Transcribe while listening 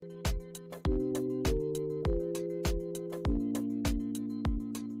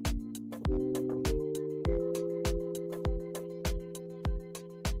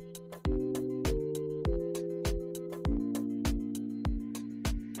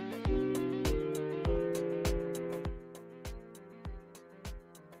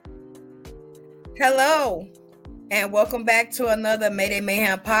Hello, and welcome back to another Mayday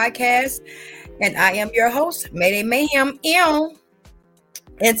Mayhem podcast. And I am your host, Mayday Mayhem M.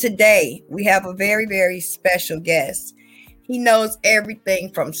 And today we have a very, very special guest. He knows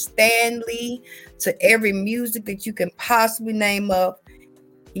everything from Stanley to every music that you can possibly name up.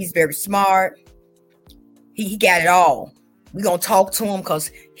 He's very smart. He got it all. We're going to talk to him because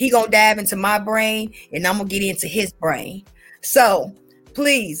he going to dive into my brain and I'm going to get into his brain. So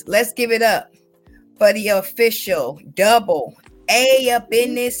please, let's give it up for the official double A up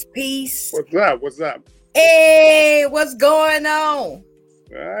in this piece. What's up? Hey, what's going on?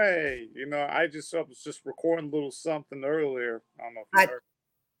 Hey, I was just recording a little something earlier. I don't know if you heard.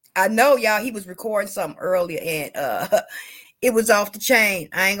 I know, y'all, he was recording something earlier and it was off the chain.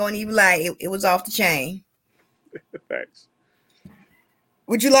 I ain't gonna even lie, it was off the chain. Thanks.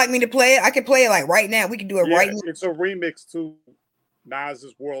 Would you like me to play it? I can play it like right now. We can do it right now. It's a remix to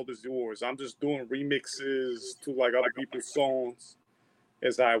Nas's World Is Yours. I'm just doing remixes to like other people's songs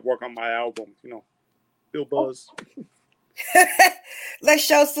as I work on my album, Bill Buzz. Let's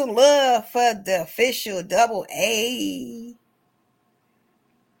show some love for the official double A.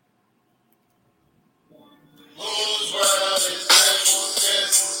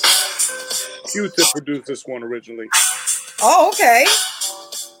 Q-Tip produced this one originally. Oh, okay.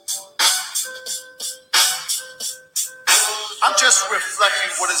 I'm just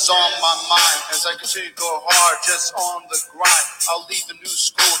reflecting what is on my mind as I continue to go hard just on the grind. I'll leave the new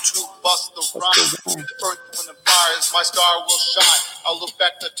school to bust the rhyme. See the earth when the fire is my star will shine. I'll look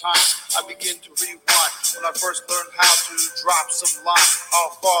back the times I begin to rewind when I first learned how to drop some lines.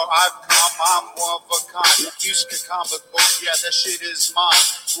 How far I've come, I'm one of a kind. Music and comic books, yeah, that shit is mine.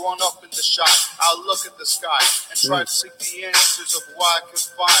 Growing up in the shop, I'll look at the sky and try to seek the answers of what I can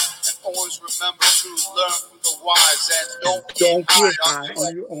find. And always remember to learn from the wise and don't get high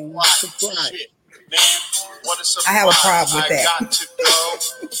on your own supply. Shit, man, what a surprise. I have a problem with that. Got to go.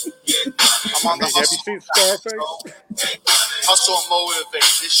 I'm on the Have you seen Scarface? Hustle and motivate.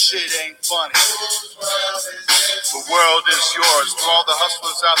 This shit ain't funny. The world is yours. To all the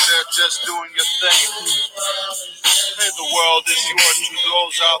hustlers out there just doing your thing. Hey, the world is yours. To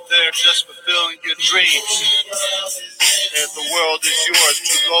those out there just fulfilling your dreams. Hey, the world is yours.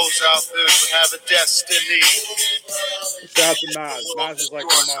 To those out there who have a destiny. Shout out to Nas. Nas is like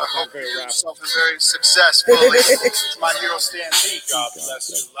one of my favorite rappers. Something very successfully. To my hero Stan Lee, God bless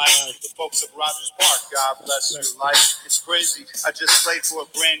your life. The folks of Rogers Park, God bless your life. It's crazy. I just played for a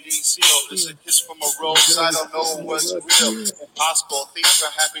branding seal. It's a kiss from a rose. I don't know what's real. Impossible things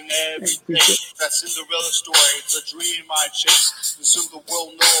are happening every day. That Cinderella story. It's a dream I chase. And soon the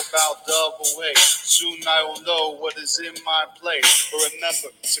world know about Double A. Soon I will know what is in my place. But remember,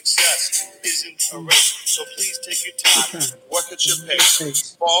 success isn't a race. So please take your time. Work at your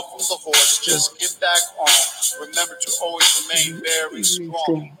pace. Fall from the horse. Just get back on. Remember to always remain very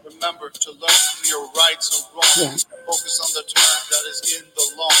strong. Remember to learn from your rights and wrongs. Focus on the turn that is in the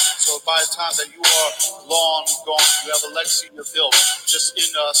long. So by the time that you are long gone, you have a legacy to build just in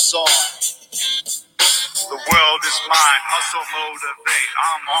a song. The world is mine. Hustle, motivate.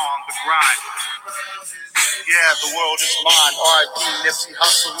 I'm on the grind. Yeah, the world is mine. R.I.P. Nipsey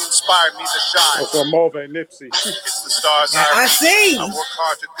Hussle, you inspired me to shine. That's from Mova and Nipsey. It's the stars I see. I work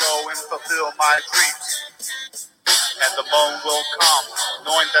hard to go and fulfill my dreams. And the moment will come,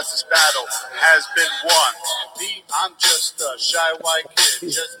 knowing that this battle has been won. Me, I'm just a shy white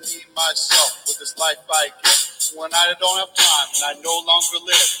kid, just me, myself, with this life I get. When I don't have time and I no longer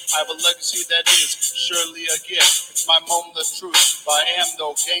live, I have a legacy that is surely a gift. It's my moment of truth, but I am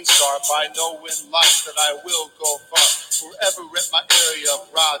no gangstar, but I know in life that I will go far. Forever rep my area of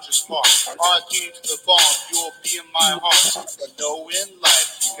Rogers Park. R.I.P. to the bone, you'll be in my heart. But know in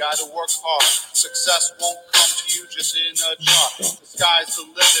life, you gotta work hard. Success won't come to you just in a jar. The sky's the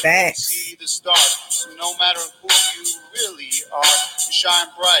limit, when you see the stars. So no matter who you really are, you shine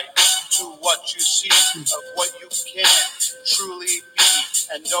bright to what you see, of what you can truly be.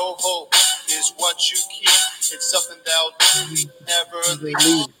 And no hope is what you keep. It's something that'll truly never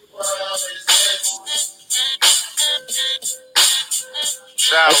leave.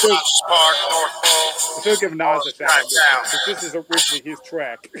 Shout out Rogers Park, North Pole. I should give Nas a shout out because this is originally his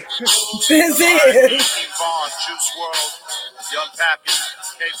track. This is. Vaughn, Juice WRLD, Young Pappy,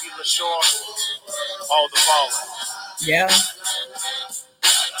 KB LaShaw, all the ballin'. Yeah.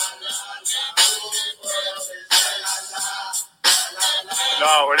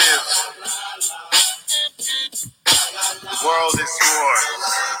 No, it is. The world is yours.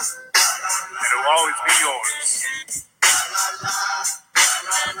 And it will always be yours.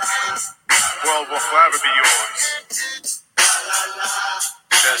 The world will forever be yours.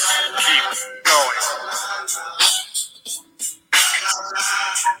 Just keep going.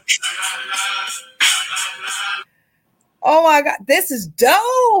 This is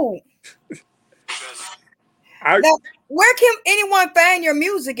dope. Now, where can anyone find your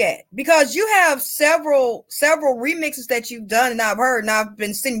music at? Because you have several remixes that you've done, and I've heard, and I've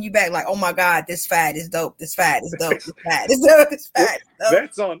been sending you back like, oh my God, this fat is dope. This fat is dope. This fat is dope. This fat is dope.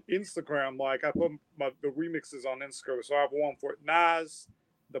 That's on Instagram. Like I put the remixes on Instagram. So I have one for Nas,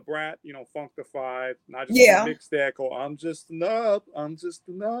 The Brat, Funkified, and I just remixed that called "I'm Just Enough, I'm Just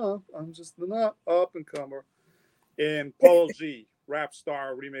Enough, I'm Just Enough," up and comer, and Polo G, Rap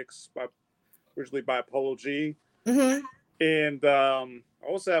Star remix originally by Polo G. Mm-hmm. And I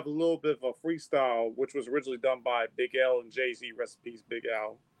also have a little bit of a freestyle, which was originally done by Big L and Jay-Z. Rest in peace, Big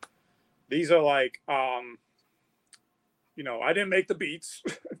L. These are like, I didn't make the beats.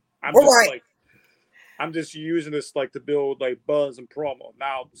 I'm just using this like to build like buzz and promo.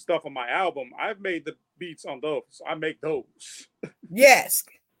 Now, stuff on my album, I've made the beats on those. I make those. Yes.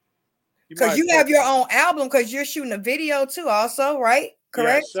 Because you have your own album, because you're shooting a video too also, right?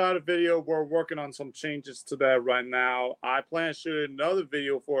 Correct? Yeah, I shot a video. We're working on some changes to that right now. I plan to shoot another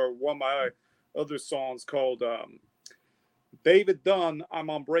video for one of my other songs called David Dunn, I'm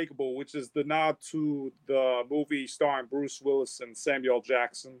Unbreakable, which is the nod to the movie starring Bruce Willis and Samuel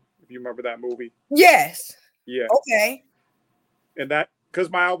Jackson, if you remember that movie. Yes. Yeah. Okay. And that, because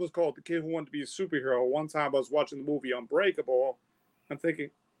my album's called The Kid Who Wanted to Be a Superhero, one time I was watching the movie Unbreakable, I'm thinking,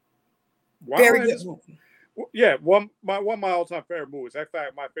 why very good movie. Yeah, one of my all-time favorite movies. In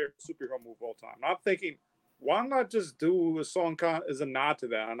fact, my favorite superhero movie of all time. And I'm thinking, why not just do a song as a nod to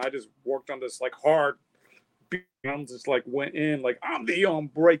that? And I just worked on this like hard beat. I'm just like went in like, I'm the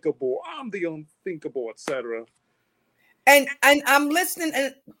unbreakable, I'm the unthinkable, etc. And I'm listening,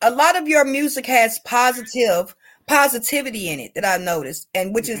 and a lot of your music has positivity in it that I noticed,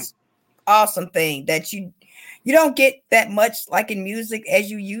 and which is awesome thing that you don't get that much like in music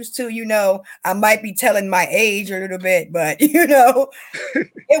as you used to. I might be telling my age a little bit, but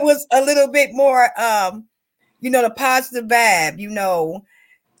it was a little bit more the positive vibe.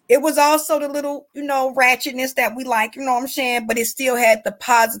 It was also the little ratchetness that we like, you know what I'm saying, but it still had the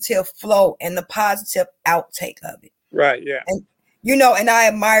positive flow and the positive outtake of it. Right, yeah. And and I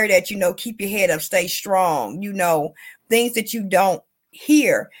admire that, keep your head up, stay strong, things that you don't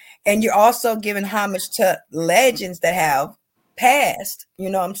hear. And you're also giving homage to legends that have passed. You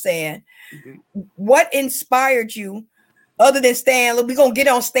know what I'm saying? Mm-hmm. What inspired you other than Stan Lee? We're going to get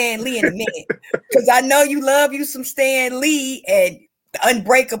on Stan Lee in a minute because I know you love you some Stan Lee and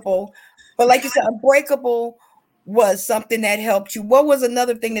Unbreakable. But like you said, Unbreakable was something that helped you. What was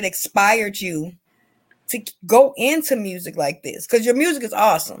another thing that inspired you to go into music like this? Because your music is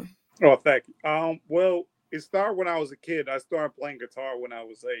awesome. Oh, thank you. Well, it started when I was a kid. I started playing guitar when I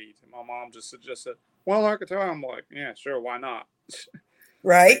was 8. And my mom just suggested, well, learn guitar. I'm like, yeah, sure, why not?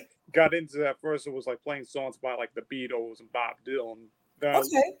 Right. Got into that first. It was like playing songs by like the Beatles and Bob Dylan. Then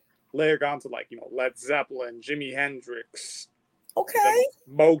okay. Later got into like, Led Zeppelin, Jimi Hendrix. Okay.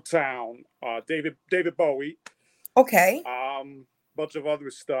 Motown, David Bowie. Okay. Bunch of other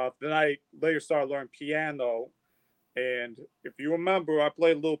stuff. Then I later started learning piano. And if you remember, I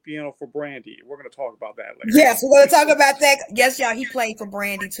played a little piano for Brandy. We're going to talk about that later. Yes, we're going to talk about that. Yes, y'all, he played for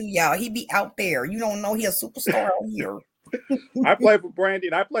Brandy too, y'all. He be out there. You don't know he's a superstar out here. I played for Brandy,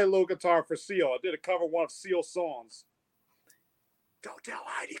 and I played a little guitar for Seal. I did a cover of one of Seal's songs. Don't tell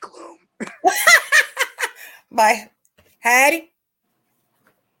Heidi Klum. Bye. Heidi,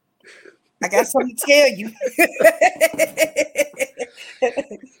 I got something to tell you.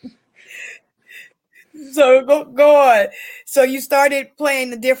 So go on. So you started playing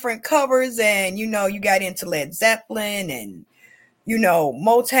the different covers, and you got into Led Zeppelin and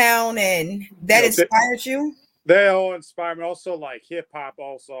Motown, and that inspired you. They all inspire me. Also, like hip hop.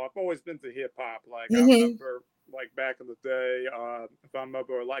 Also, I've always been to hip hop. Like I remember, like back in the day, if I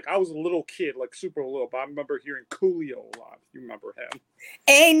remember, like I was a little kid, like super little, but I remember hearing Coolio a lot. You remember him?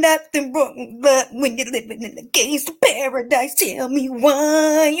 Ain't nothing wrong, but when you're living in the gates of paradise, tell me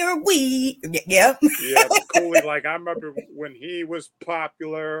why are we? Yeah. Yeah, Coolio. Like I remember when he was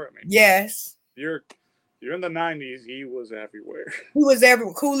popular. I mean, yes. You're in the 90s. He was everywhere. He was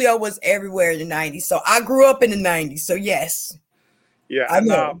everywhere. Coolio was everywhere in the 90s. So I grew up in the 90s. So yes. Yeah, I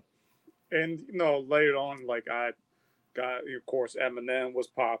know. And later on, like I got, of course, Eminem was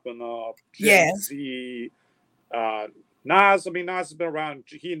popping up. Jay-Z, Nas. I mean, Nas has been around.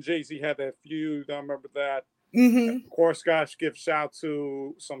 He and Jay-Z had that feud. I remember that. Mm-hmm. Of course, guys, give shout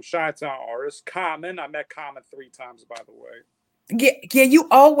to some Chi-Town artists. Common. I met Common 3 times, by the way. Yeah, you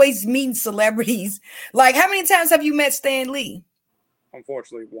always meet celebrities. Like, how many times have you met Stan Lee?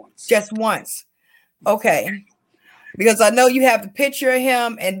 Unfortunately, once. Just once. Okay. Because I know you have the picture of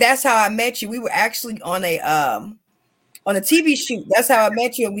him, and that's how I met you. We were actually on a on a TV shoot. That's how I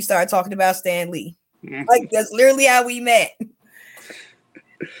met you, and we started talking about Stan Lee. Mm-hmm. Like that's literally how we met.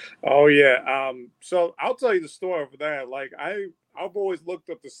 Oh yeah. So I'll tell you the story for that. Like I've always looked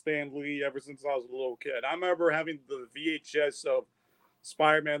up to Stan Lee ever since I was a little kid. I remember having the VHS of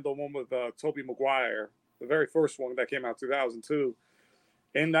Spider-Man, the one with Tobey Maguire, the very first one that came out 2002.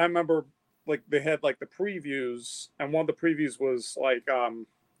 And I remember like they had like the previews, and one of the previews was like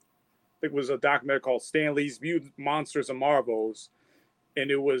it was a documentary called Stan Lee's Mutant Monsters and Marvels, and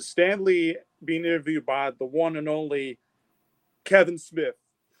it was Stan Lee being interviewed by the one and only Kevin Smith,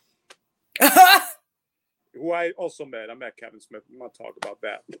 who I also met. I met Kevin Smith. I'm gonna talk about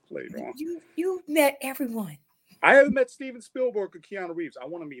that later on. You met everyone. I haven't met Steven Spielberg or Keanu Reeves. I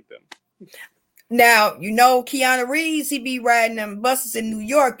want to meet them. Now, you know, Keanu Reeves, he be riding them buses in New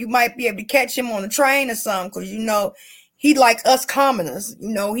York. You might be able to catch him on a train or something, because, you know, he like us commoners. You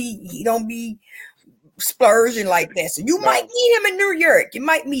know, he don't be splurging like that. So you might meet him in New York. You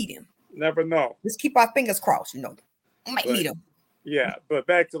might meet him. Never know. Just keep our fingers crossed, you know. You might meet him. Yeah, but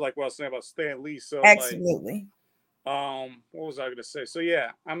back to like what I was saying about Stan Lee. So absolutely. Like, what was I going to say? So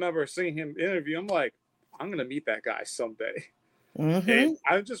yeah, I remember seeing him interview. I'm like, I'm going to meet that guy someday. Mm-hmm. And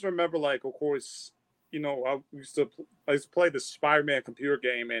I just remember, like, of course, you know, I used to play the Spider-Man computer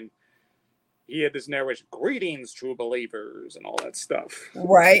game, and he had this narration, "Greetings, true believers," and all that stuff.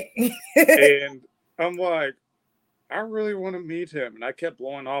 Right. And I'm like, I really want to meet him, and I kept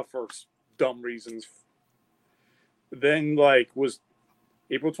blowing off for dumb reasons. Then, like, was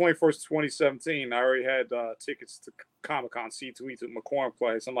April 21st, 2017. I already had tickets to Comic-Con C2E2 McCormick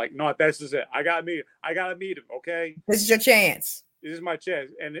Place. I'm like, no, this is it. I gotta meet him. Okay, this is your chance. This is my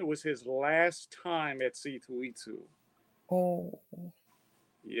chance. And it was his last time at C2E2. Oh,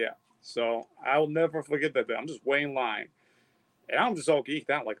 yeah. So I'll never forget that day. I'm just waiting in line, and I'm just all geeked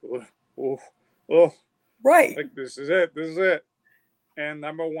out, like, oh, right. Like, this is it. And I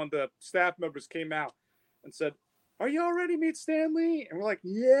remember one of the staff members came out and said, "Are you all ready to meet Stan Lee?" And we're like,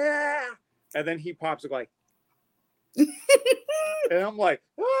 "Yeah." And then he pops up like, and I'm like,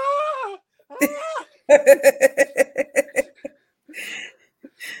 ah!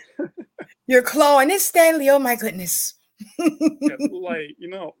 You're clawing this Stan Lee. Oh my goodness. Yeah, like, you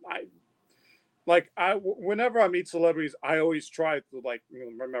know, whenever I meet celebrities, I always try to, like, you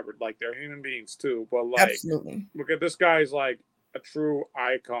know, remember, like, they're human beings too. But like, absolutely, look at this guy's like a true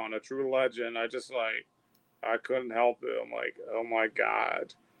icon, a true legend. I couldn't help it. I'm like, oh my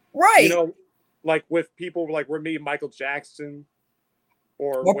God. Right. You know, like with people like with me, Michael Jackson,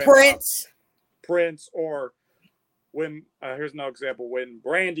 or Prince. Or when here's no example, when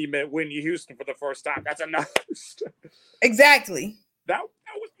Brandy met Whitney Houston for the first time. That's another. Exactly. That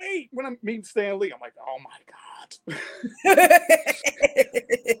was me when I meet Stan Lee. I'm like, oh my God.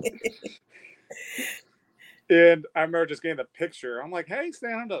 And I remember just getting the picture. I'm like, hey,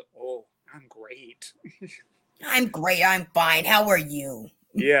 Stan. I'm great. I'm great. I'm fine. How are you?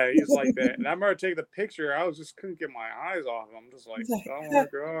 Yeah, he's like that. And I remember taking the picture. I just couldn't get my eyes off him. I'm just like, oh my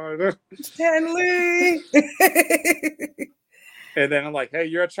God. Stan Lee. And then I'm like, hey,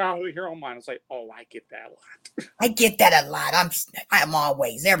 you're a childhood hero of mine. It's like, oh, I get that a lot. I get that a lot. I'm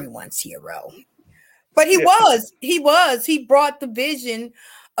always everyone's hero. But he brought the vision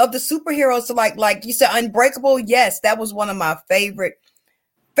of the superheroes to like you said, Unbreakable. Yes, that was one of my favorite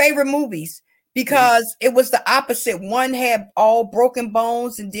movies. Because it was the opposite. One had all broken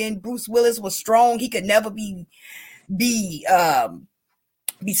bones, and then Bruce Willis was strong. He could never be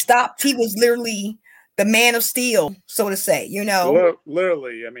stopped. He was literally the Man of Steel, so to say. You know,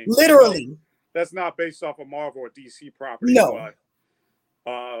 literally. I mean, literally. You know, that's not based off a Marvel or DC property. No.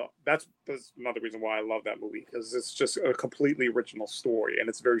 But, that's another reason why I love that movie, because it's just a completely original story, and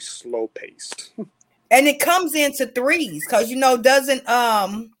it's very slow paced. And it comes into threes, because doesn't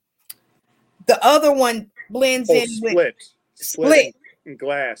the other one blends in with Split and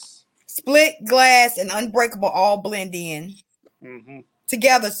Glass. Split, Glass, and Unbreakable all blend in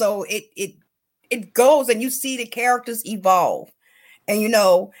together. So it goes, and you see the characters evolve. And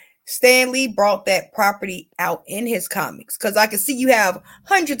Stan Lee brought that property out in his comics, because I can see you have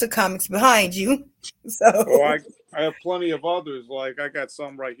hundreds of comics behind you. So I have plenty of others. Like, I got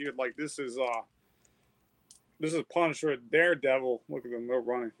some right here. Like, this is Punisher, Daredevil. Look at them, they're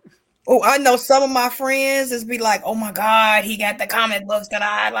running. Oh, I know some of my friends is be like, oh my God, he got the comic books that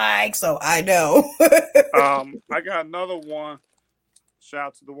I like. So I know. I got another one. Shout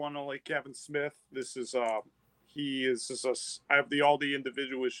out to the one only Kevin Smith. This is he is just I have all the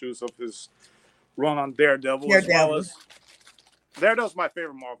individual issues of his run on Daredevil. As well as Daredevil's my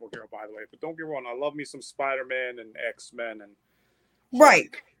favorite Marvel hero, by the way. But don't get me wrong, I love me some Spider-Man and X-Men and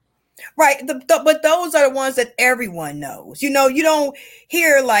right. Right. But those are the ones that everyone knows. You don't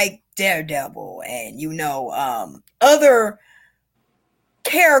hear like Daredevil and other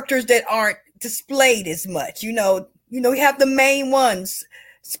characters that aren't displayed as much. You have the main ones,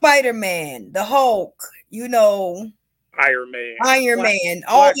 Spider-Man, the Hulk, Iron Man,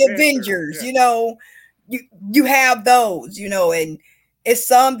 all Black the Panther, Avengers, yeah. You have those, and it's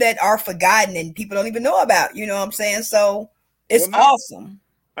some that are forgotten and people don't even know about, you know what I'm saying? So it's awesome.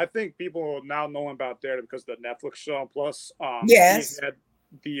 I think people are now knowing about Daredevil because of the Netflix show. Plus, yes, he had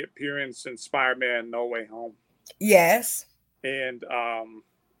the appearance in Spider-Man No Way Home. Yes. And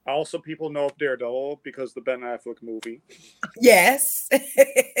also people know of Daredevil because the Ben Affleck movie. Yes.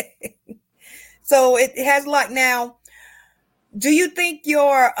 So it has a lot. Now, do you think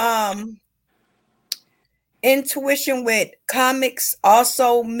your intuition with comics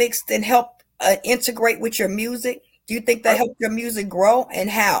also mixed and helped integrate with your music? Do you think that helped your music grow, and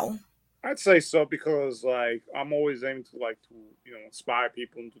how? I'd say so because like I'm always aiming to inspire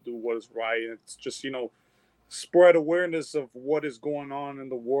people to do what is right. And it's just spread awareness of what is going on in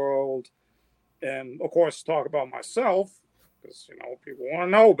the world, and of course talk about myself because people want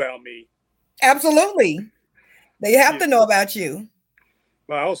to know about me. Absolutely, they have to know about you.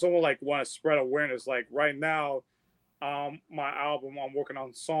 But I also want to spread awareness. Like right now, my album, I'm working on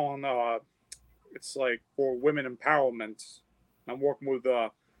a song. It's like for women empowerment. I'm working with a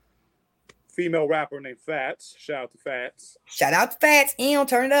female rapper named Fats. Shout out to Fats. Shout out to Fats.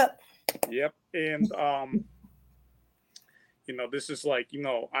 Turn it up. Yep. And this is like,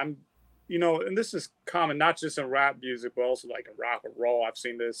 I'm and this is common not just in rap music, but also like in rock and roll. I've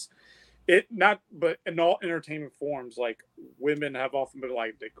seen this. But in all entertainment forms, like women have often been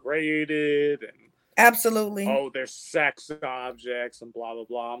like degraded and absolutely. Oh, they're sex objects and blah blah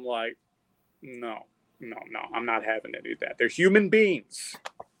blah. I'm like, no, I'm not having any of that. They're human beings.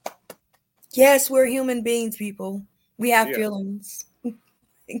 Yes, we're human beings, people. We have feelings.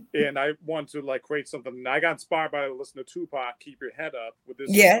 And I want to create something. I got inspired by listening to Tupac, "Keep Your Head Up" with this.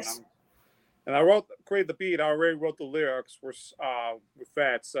 Yes. One. And I created the beat. I already wrote the lyrics. We're with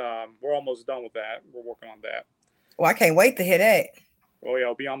Fats. We're almost done with that. We're working on that. Well, I can't wait to hear that. Oh yeah,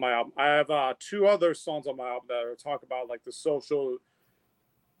 it'll be on my album. I have 2 other songs on my album that talk about like the social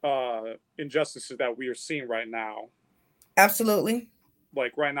injustices that we are seeing right now. Absolutely.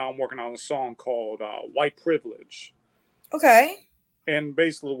 Like right now, I'm working on a song called "White Privilege." Okay. And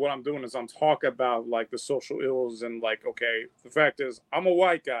basically, what I'm doing is I'm talking about like the social ills and like, okay, the fact is, I'm a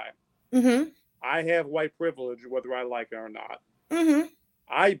white guy. Mm-hmm. I have white privilege, whether I like it or not. Mm-hmm.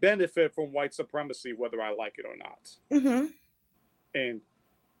 I benefit from white supremacy, whether I like it or not. Mm-hmm. And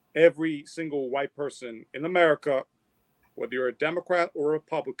every single white person in America, whether you're a Democrat or a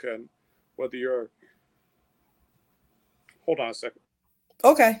Republican, whether you're... Hold on a second.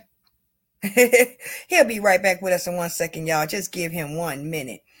 Okay. He'll be right back with us in 1 second, y'all. Just give him 1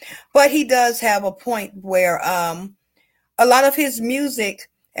 minute. But he does have a point where a lot of his music,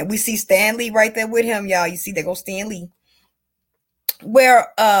 and we see Stan Lee right there with him, y'all. You see, there goes Stan Lee.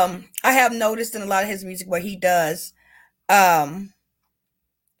 Where I have noticed in a lot of his music where he does have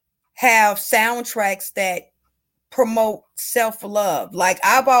soundtracks that promote self-love. Like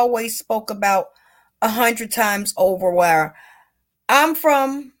I've always spoke about 100 times over where I'm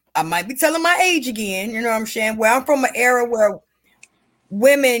from. I might be telling my age again, you know what I'm saying? Where I'm from an era where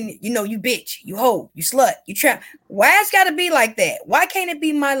women, you bitch, you hoe, you slut, you trap. Why it's got to be like that? Why can't it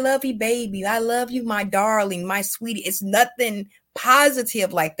be my lovey baby? I love you, my darling, my sweetie. It's nothing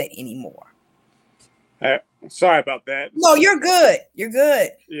positive like that anymore. Sorry about that. No, you're good. You're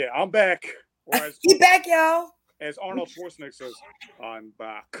good. Yeah, I'm back. He back, y'all. As Arnold Schwarzenegger says, I'm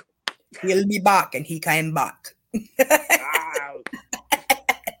back. He'll be back and he came back.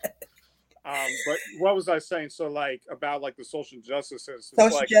 But what was I saying? So about the social injustices.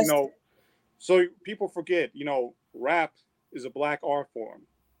 It's so people forget, rap is a black art form.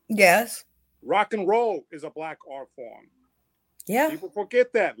 Yes. Rock and roll is a black art form. Yeah. People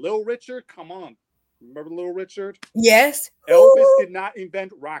forget that. Little Richard, come on. Remember Little Richard? Yes. Elvis did not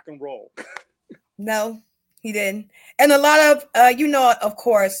invent rock and roll. No, he didn't. And a lot of, of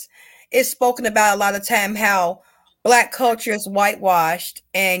course, it's spoken about a lot of time how black culture is whitewashed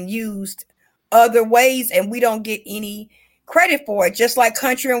and used other ways, and we don't get any credit for it. Just like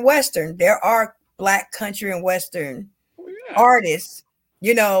country and western, there are black country and western artists,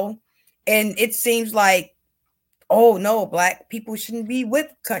 and it seems like, oh no, black people shouldn't be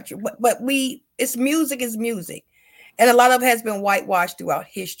with country, but it's music is music, and a lot of it has been whitewashed throughout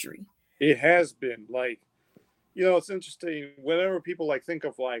history. It has been it's interesting. Whenever people think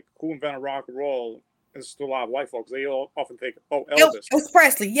of who invented rock and roll, it's to a lot of white folks. They all often think, oh, Elvis. Elvis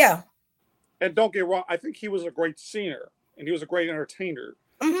Presley, yeah. And don't get wrong, I think he was a great singer and he was a great entertainer.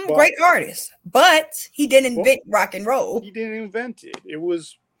 Great artist, but he didn't invent rock and roll. He didn't invent it. It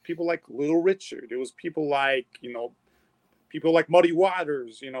was people like Little Richard. It was people like, people like Muddy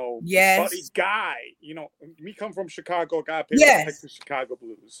Waters, Buddy Guy. We come from Chicago, got paid the Chicago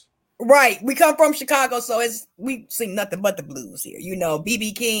blues. Right. We come from Chicago, so we sing nothing but the blues here.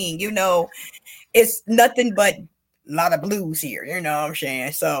 B.B. King, it's nothing but a lot of blues here. You know what I'm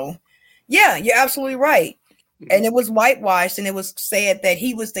saying? So, yeah, you're absolutely right. And it was whitewashed, and it was said that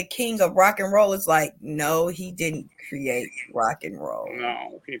he was the king of rock and roll. It's like, no, he didn't create rock and roll.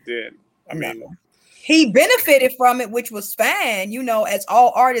 No, he did. I mean, he benefited from it, which was fine, as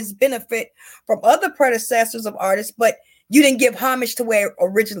all artists benefit from other predecessors of artists, but you didn't give homage to where it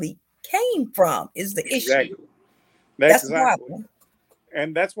originally came from is the issue. That's the problem.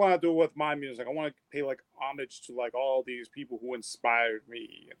 And that's what I do with my music. I want to pay like homage to like all these people who inspired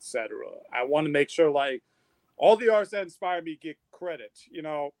me, etc. I want to make sure like all the artists that inspire me get credit,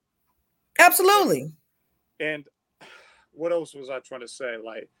 Absolutely. And what else was I trying to say?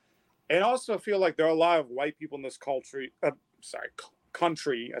 Like, and also feel like there are a lot of white people in this country.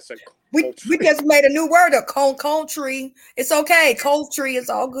 Country. I said we just made a new word up. Country. It's okay. Country is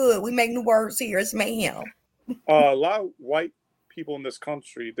all good. We make new words here. It's mayhem. A lot of white people in this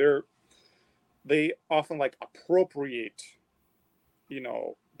country, they often like appropriate,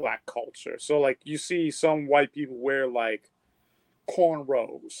 Black culture. So like you see some white people wear like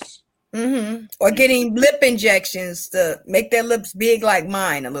cornrows. Or getting lip injections to make their lips big like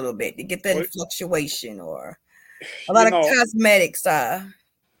mine a little bit to get that fluctuation, or a lot of cosmetics. And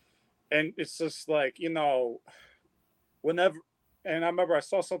it's just like, whenever, and I remember I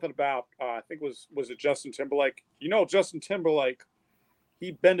saw something about, I think was it Justin Timberlake? Justin Timberlake,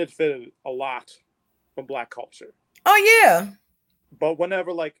 he benefited a lot from Black culture. Oh, yeah. But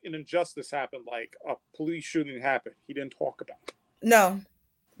whenever like an injustice happened, like a police shooting happened, he didn't talk about it. No,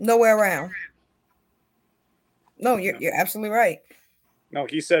 nowhere around. No, you're absolutely right. No,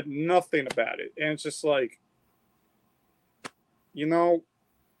 he said nothing about it. And it's just like, can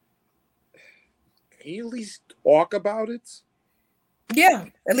you at least talk about it? Yeah,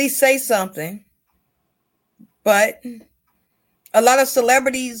 at least say something. But a lot of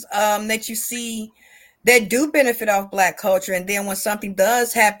celebrities that you see that do benefit off Black culture, and then when something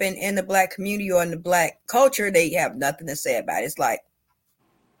does happen in the Black community or in the Black culture, they have nothing to say about it. It's like,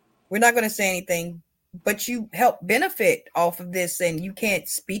 we're not going to say anything, but you help benefit off of this, and you can't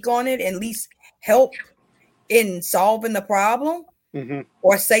speak on it, and at least help in solving the problem,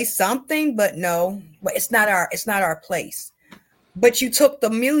 or say something. But no, but it's not our place. But you took the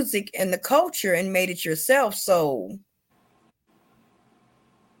music and the culture and made it yourself. So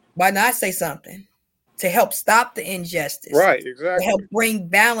why not say something to help stop the injustice? Right, exactly. To help bring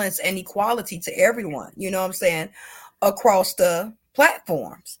balance and equality to everyone, you know what I'm saying, across the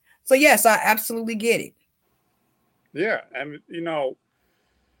platforms. So yes, I absolutely get it. Yeah, and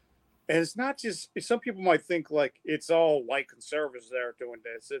and it's not just, some people might think like it's all white conservatives that are doing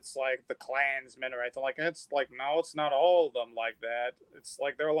this. It's like the Klansmen or anything like that. It's like, no, it's not all of them like that. It's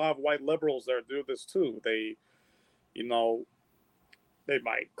like there are a lot of white liberals that do this too. They, they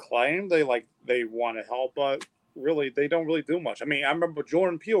might claim they want to help, but really they don't really do much. I mean, I remember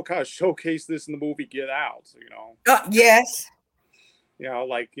Jordan Peele kind of showcased this in the movie Get Out. Yes.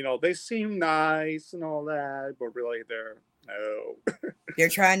 They seem nice and all that, but really they're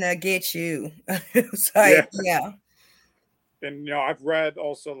trying to get you. So, yeah. And I've read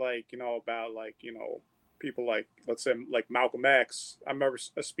also about people like, let's say, like Malcolm X. I remember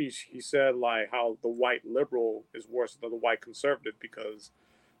a speech he said like how the white liberal is worse than the white conservative, because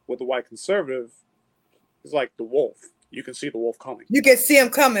with the white conservative, it's like the wolf. You can see the wolf coming. You can see him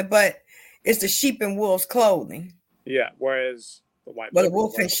coming, but it's the sheep in wolf's clothing. Yeah, whereas the white the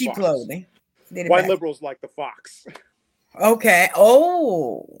wolf in sheep clothing. White liberals like the fox. Okay.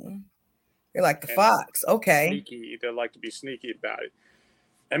 Oh, they're like the fox. Okay. Sneaky. They like to be sneaky about it.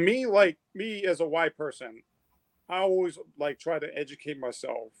 And me as a white person, I always try to educate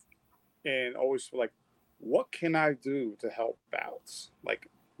myself, and always what can I do to help out?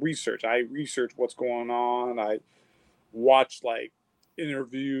 Research. I research what's going on. I watch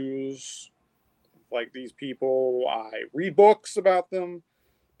interviews these people. I read books about them,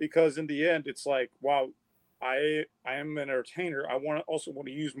 because in the end, it's like, wow, I am an entertainer. I also want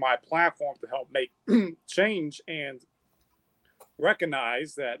to use my platform to help make change and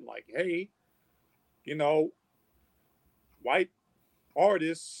recognize that, hey, white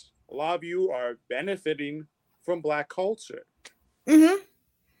artists, a lot of you are benefiting from Black culture.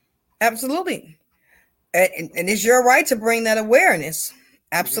 Absolutely. And it's your right to bring that awareness.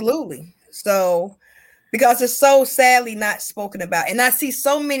 Absolutely. Mm-hmm. So, because it's so sadly not spoken about. And I see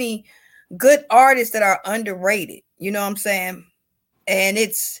so many good artists that are underrated. You know what I'm saying? And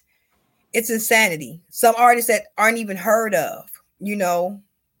it's insanity. Some artists that aren't even heard of, you know,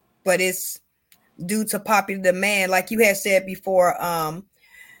 but it's due to popular demand. Like you had said before,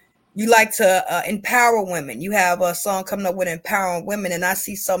 you like to empower women. You have a song coming up with empowering women. And I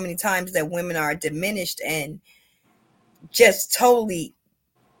see so many times that women are diminished and just totally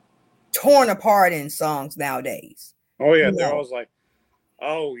torn apart in songs nowadays. Oh yeah, they're always like,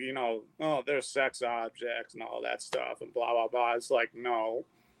 oh, you know, oh, they're sex objects and all that stuff and blah blah blah. It's like, no,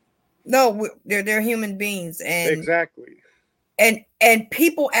 they're human beings, and exactly. And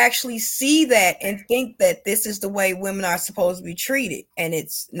people actually see that and think that this is the way women are supposed to be treated, and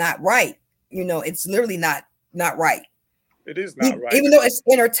it's not right. You know, it's literally not right. It is not right, even though it's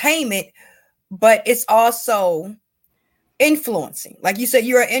entertainment, but it's also influencing. Like you said,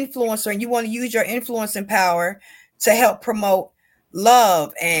 you're an influencer and you want to use your influencing power to help promote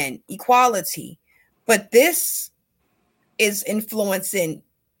love and equality. But this is influencing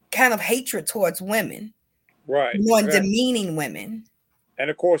kind of hatred towards women. Right. One demeaning women.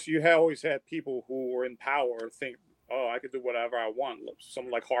 And of course, you always had people who were in power think, oh, I could do whatever I want.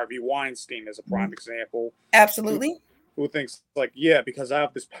 Someone like Harvey Weinstein is a prime example. Absolutely. Who thinks like, yeah, because I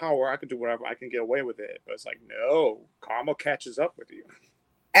have this power, I can do whatever, I can get away with it. But it's like, no, karma catches up with you.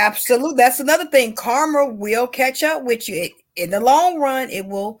 Absolutely. That's another thing. Karma will catch up with you. In the long run, it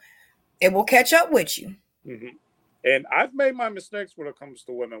will catch up with you. Mm-hmm. And I've made my mistakes when it comes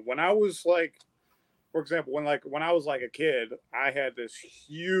to women. When I was like, for example, when I was like a kid, I had this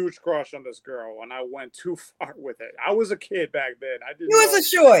huge crush on this girl, and I went too far with it. I was a kid back then. You was a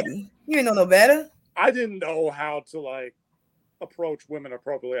shorty. You didn't know no better. I didn't know how to like approach women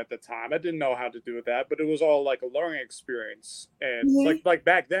appropriately at the time. I didn't know how to do that, but it was all like a learning experience. And like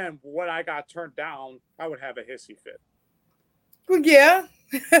back then, when I got turned down, I would have a hissy fit. Well, yeah.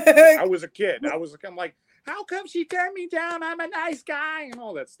 I was a kid. I'm like, how come she turned me down? I'm a nice guy and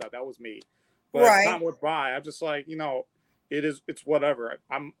all that stuff. That was me. But as time went by, I'm just like, you know, it's whatever.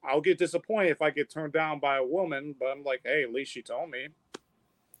 I'll get disappointed if I get turned down by a woman, but I'm like, hey, at least she told me.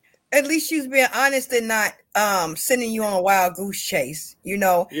 At least she's being honest and not sending you on a wild goose chase, you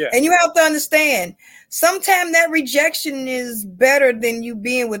know. Yeah. And you have to understand, sometimes that rejection is better than you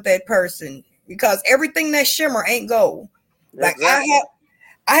being with that person, because everything that shimmer ain't gold. Exactly. Like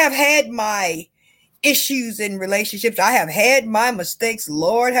I have had my issues in relationships. I have had my mistakes.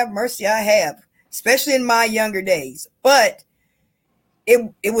 Lord have mercy, I have, especially in my younger days. But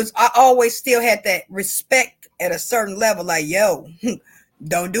it was, I always still had that respect at a certain level. Like, yo,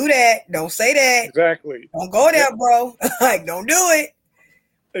 don't do that. Don't say that. Exactly. Don't go there, bro. Like, don't do it.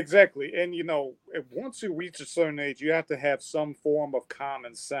 Exactly. And, you know, once you reach a certain age, you have to have some form of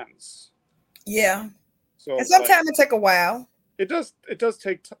common sense. Yeah. So and sometimes it take a while. It does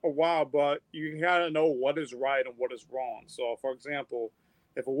take a while, but you gotta know what is right and what is wrong. So, for example,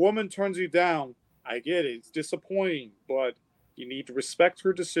 if a woman turns you down, I get it. It's disappointing, but you need to respect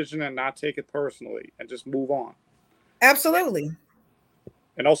her decision and not take it personally and just move on. Absolutely.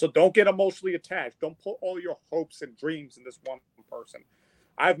 And also, don't get emotionally attached. Don't put all your hopes and dreams in this one person.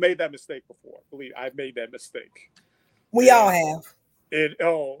 I've made that mistake before. Believe I've made that mistake. We all have.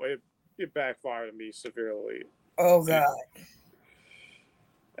 It backfired on me severely. Oh God.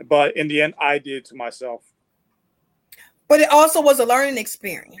 But in the end, I did to myself. But it also was a learning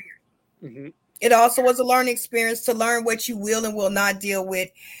experience. Mm-hmm. It also was a learning experience to learn what you will and will not deal with,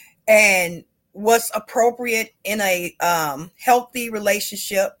 and what's appropriate in a healthy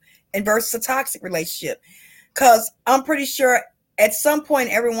relationship and versus a toxic relationship. Because I'm pretty sure at some point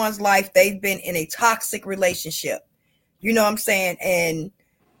in everyone's life, they've been in a toxic relationship. You know what I'm saying? And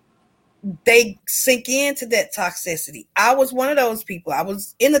they sink into that toxicity. I was one of those people. I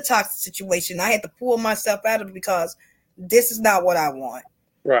was in a toxic situation. I had to pull myself out of it because this is not what I want.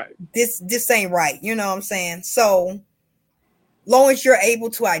 Right. This ain't right. You know what I'm saying? So long as you're able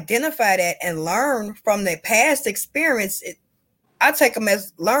to identify that and learn from the past experience, I take them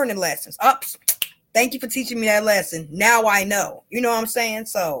as learning lessons. Ups. Thank you for teaching me that lesson. Now I know. You know what I'm saying?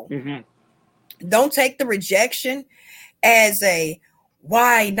 So don't take the rejection as a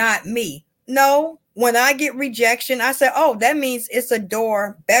why not me? No, when I get rejection, I say, oh, that means it's a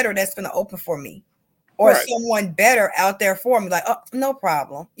door better that's going to open for me, or someone better out there for me. Like, oh, no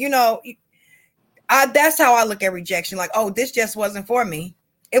problem. You know, that's how I look at rejection. Like, oh, this just wasn't for me.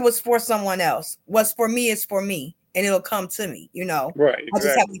 It was for someone else. What's for me is for me, and it'll come to me. You know, right? Exactly. I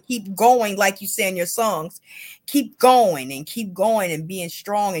just have to keep going, like you say in your songs. Keep going and being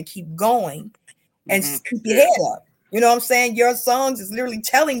strong and keep going. and keep your head up. You know what I'm saying? Your songs is literally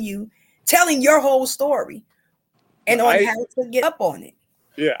telling your whole story and on how to get up on it.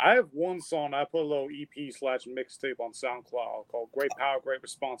 Yeah, I have one song. I put a little EP/mixtape on SoundCloud called Great Power, Great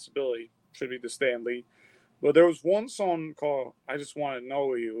Responsibility. Should be the Stan Lee. But there was one song called I Just Want to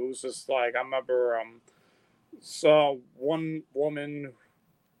Know You. It was just like, I remember saw one woman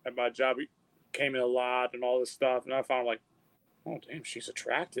at my job came in a lot and all this stuff. And I found like, oh, damn, she's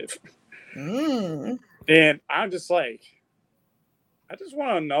attractive. And I'm just like, I just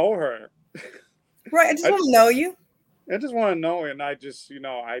want to know her. Right. I just want to know you. I just want to know her. And I just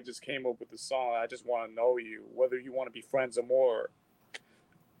came up with the song. I just want to know you, whether you want to be friends or more.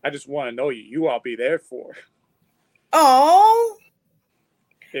 I just want to know you. You I'll be there for. Oh.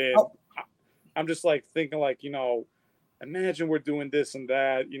 And I'm just like thinking like, imagine we're doing this and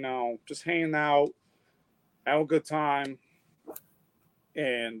that, just hanging out, have a good time.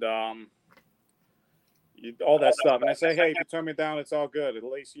 And all that stuff. And I say, hey, if you turn me down, it's all good. At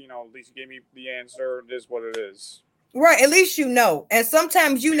least you gave me the answer. It is what it is. Right. At least you know. And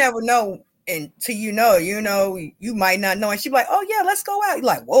sometimes you never know until you might not know. And she's like, oh yeah, let's go out. You're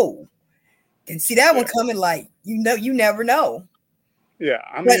like, whoa. And see that one coming like, you never know. Yeah.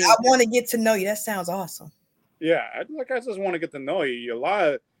 But I want to get to know you. That sounds awesome. Yeah. I just want to get to know you. A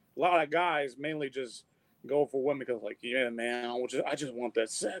lot of guys mainly just go for women because like, yeah, man, I just want that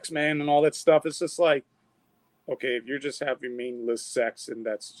sex, man, and all that stuff. It's just like, okay, if you're just having meaningless sex, and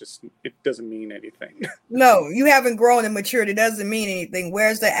it doesn't mean anything. No, you haven't grown and matured. It doesn't mean anything.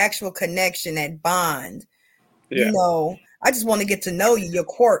 Where's the actual connection, that bond? Yeah. I just want to get to know you, your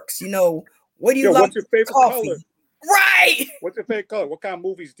quirks. What do you like? What's your favorite color? Right. What's your favorite color? What kind of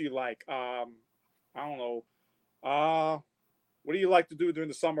movies do you like? I don't know. What do you like to do during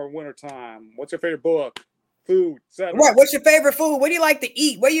the summer and winter time? What's your favorite book? Food, etc. Right. What's your favorite food? What do you like to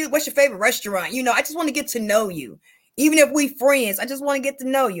eat? What's your favorite restaurant? I just want to get to know you. Even if we friends, I just want to get to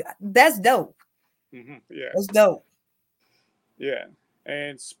know you. That's dope. Mm-hmm. Yeah. That's dope. Yeah.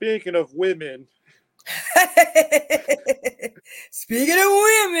 And speaking of women. Speaking of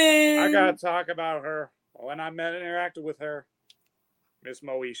women. I got to talk about her. When I met and interacted with her. Miss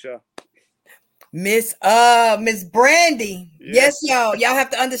Moesha. Miss Brandy. Yes, y'all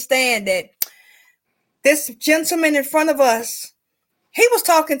have to understand that this gentleman in front of us, he was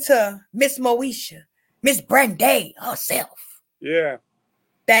talking to Miss Moesha, Miss Brandy herself. Yeah.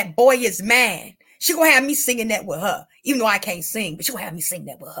 That boy is man. She gonna have me singing that with her, even though I can't sing, but she gonna have me sing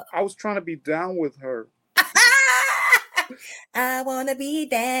that with her. I was trying to be down with her. I wanna be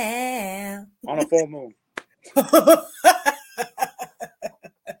down on a full moon.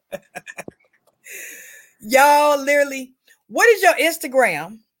 Y'all, literally, what is your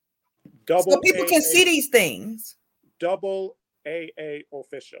Instagram? So people can see these things. Double AA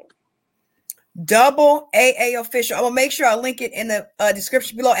Official. Double AA Official. I'm gonna make sure I link it in the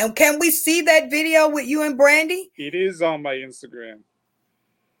description below. And can we see that video with you and Brandy? It is on my Instagram.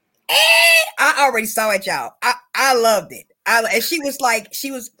 I already saw it, y'all. I loved it. And she was, I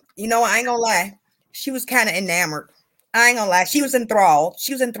ain't gonna lie. She was kind of enamored. I ain't gonna lie. She was enthralled.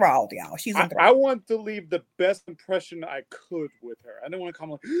 Y'all. She's enthralled. I want to leave the best impression I could with her. I didn't want to come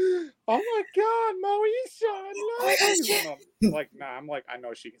like, oh my God, Moesha, I love you. Like, nah, I'm like, I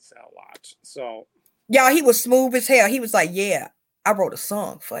know she can say a lot. So, y'all, he was smooth as hell. He was like, yeah, I wrote a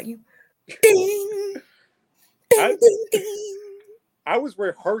song for you. Ding, ding, ding, ding. I was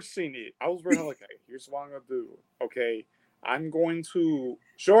rehearsing it. I was rehearsing, like, hey, here's what I'm gonna do. Okay, I'm going to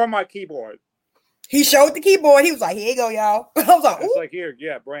show her my keyboard. He showed the keyboard. He was like, here you go, y'all. I was like, it's like, here,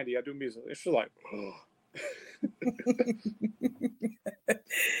 yeah, Brandy, I do music. And she's like, oh.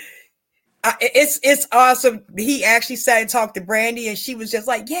 It's awesome. He actually sat and talked to Brandy, and she was just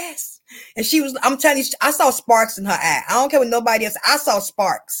like, yes. And she was, I'm telling you, I saw sparks in her eye. I don't care what nobody else. I saw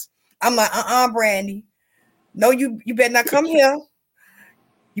sparks. I'm like, Brandy. No, you better not come here.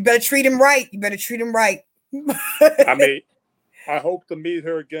 You better treat him right. I mean, I hope to meet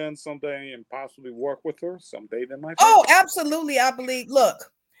her again someday and possibly work with her someday. That might. Oh, absolutely. I believe. Look,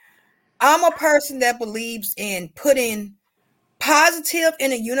 I'm a person that believes in putting positive in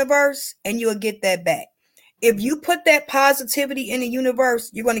the universe, and you'll get that back. If you put that positivity in the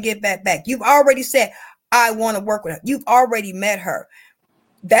universe, you're going to get that back. You've already said, I want to work with her. You've already met her.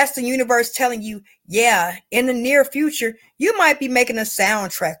 That's the universe telling you, yeah, in the near future, you might be making a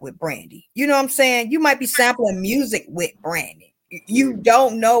soundtrack with Brandy. You know what I'm saying? You might be sampling music with Brandy. You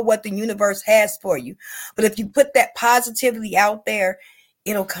don't know what the universe has for you. But if you put that positivity out there,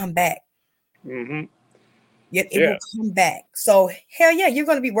 it'll come back. Mm-hmm. It will come back. So, hell yeah, you're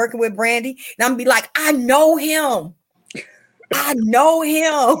going to be working with Brandy. And I'm going to be like, I know him. I know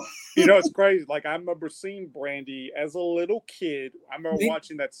him. You know, it's crazy. Like, I remember seeing Brandy as a little kid. I remember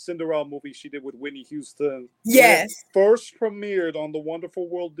watching that Cinderella movie she did with Whitney Houston. Yes. First premiered on the Wonderful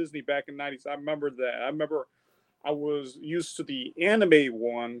World Disney back in '90s. I remember that. I remember I was used to the anime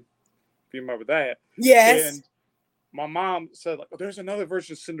one, if you remember that. Yes. And my mom said, like, oh, there's another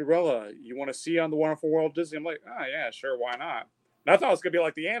version of Cinderella. You want to see on the Wonderful World Disney? I'm like, oh, yeah, sure, why not? And I thought it was going to be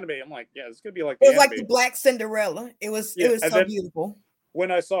like the anime. I'm like, yeah, it's going to be like the anime. It was like the Black Cinderella. It was so beautiful. When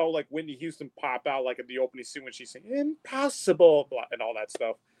I saw like Whitney Houston pop out like at the opening scene when she's saying impossible and all that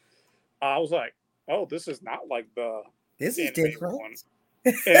stuff, I was like, oh, this is not like this is different one.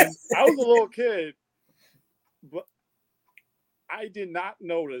 And I was a little kid, but I did not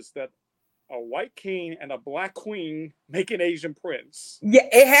notice that a white king and a black queen make an Asian prince. Yeah,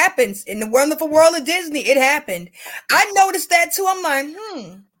 it happens in the Wonderful World of Disney. It happened. I noticed that too. I'm like,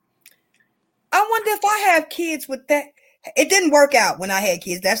 I wonder if I have kids with that. It didn't work out when I had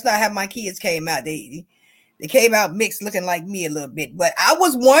kids. That's not how my kids came out. They came out mixed, looking like me a little bit. But I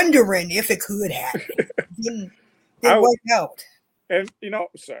was wondering if it could happen. Didn't work out. And, you know,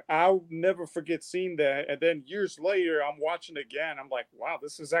 sorry, I'll never forget seeing that. And then years later, I'm watching it again. I'm like, wow,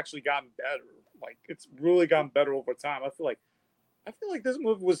 this has actually gotten better. Like, it's really gotten better over time. I feel like this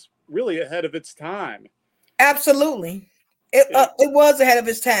movie was really ahead of its time. Absolutely. It was ahead of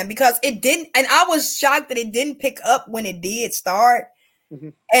its time because it didn't. And I was shocked that it didn't pick up when it did start.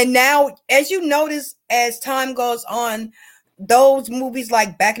 Mm-hmm. And now, as you notice, as time goes on, those movies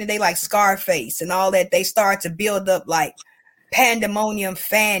like back in the day, like Scarface and all that, they start to build up like pandemonium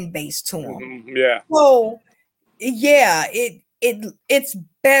fan base to them. Mm-hmm. Yeah. So yeah, it's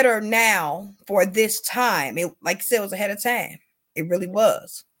better now for this time. It, like I said, it was ahead of time. It really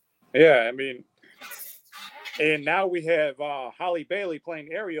was. Yeah, I mean, and now we have Halle Bailey playing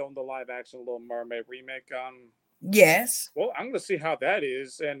Ariel in the live action Little Mermaid remake. Yes. Well, I'm gonna see how that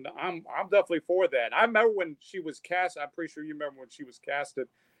is, and I'm definitely for that. I remember when she was cast. I'm pretty sure you remember when she was casted.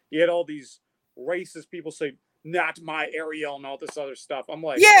 You had all these racist people say, "Not my Ariel" and all this other stuff. I'm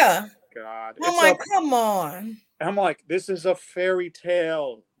like, yeah, oh, God. I'm like, come on. I'm like, this is a fairy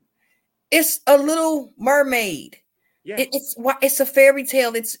tale. It's a Little Mermaid. Yeah. It's a fairy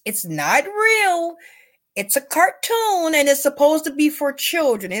tale. It's not real. It's a cartoon, and it's supposed to be for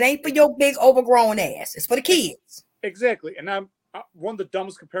children. It ain't for your big overgrown ass. It's for the kids. Exactly. And one of the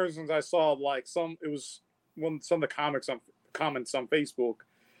dumbest comparisons I saw, like some of the comments on Facebook,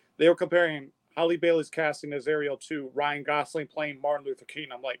 they were comparing Halle Bailey's casting as Ariel to Ryan Gosling playing Martin Luther King.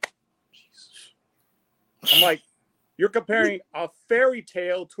 I'm like, Jesus. I'm like, you're comparing a fairy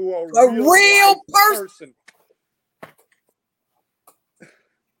tale to a real person.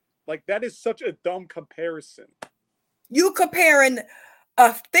 Like, that is such a dumb comparison. You comparing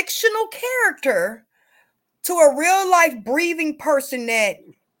a fictional character to a real life breathing person that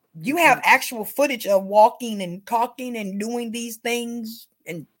you have actual footage of walking and talking and doing these things,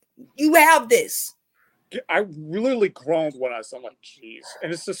 and you have this. I literally groaned when I saw. I'm like, jeez.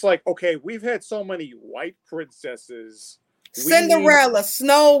 And it's just like, okay, we've had so many white princesses. Cinderella,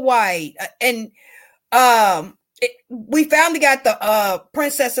 Snow White, and we finally got the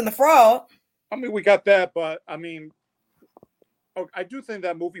Princess and the Frog. I mean, we got that, but I mean, I do think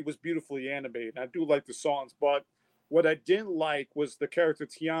that movie was beautifully animated. I do like the songs, but what I didn't like was the character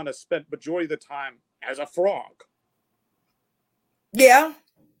Tiana spent majority of the time as a frog. Yeah.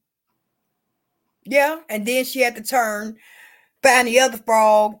 Yeah, and then she had to find the other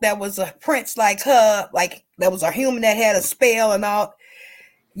frog that was a prince like her, like that was a human that had a spell and all.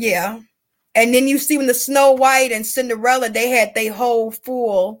 Yeah. And then you see when the Snow White and Cinderella, they had their whole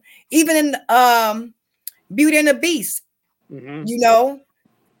full, even in Beauty and the Beast, you know,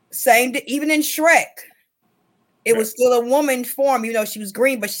 even in Shrek, it was still a woman form, you know, she was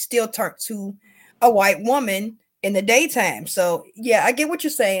green, but she still turned to a white woman in the daytime. So yeah, I get what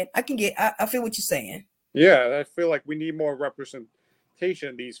you're saying. I feel what you're saying. Yeah, I feel like we need more representation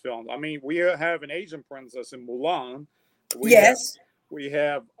in these films. I mean, we have an Asian princess in Mulan. We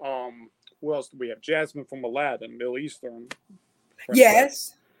have who else do we have? Jasmine from Aladdin, Middle Eastern princess.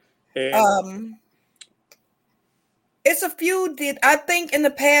 Yes. And it's a few that I think in the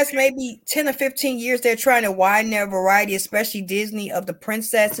past maybe 10 or 15 years they're trying to widen their variety, especially Disney, of the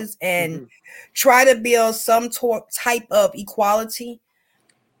princesses and try to build some type of equality.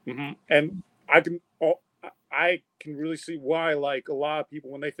 And I can really see why, like, a lot of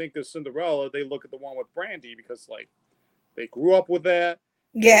people, when they think of Cinderella, they look at the one with Brandy because, like, they grew up with that.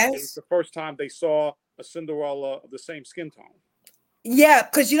 Yes. It was the first time they saw a Cinderella of the same skin tone. Yeah,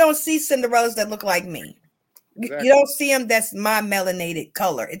 because you don't see Cinderellas that look like me. Exactly. You don't see them that's my melanated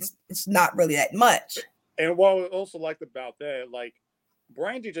color. It's not really that much. And what I also liked about that, like,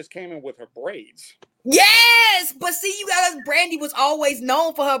 Brandy just came in with her braids. Yes, but see, you guys, Brandy was always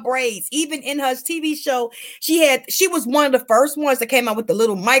known for her braids. Even in her TV show, she was one of the first ones that came out with the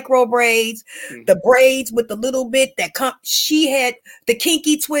little micro braids, the braids with the little bit that she had the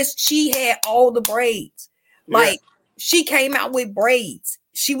kinky twist. She had all the braids. Like she came out with braids.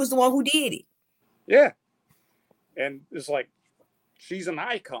 She was the one who did it. Yeah. And it's like she's an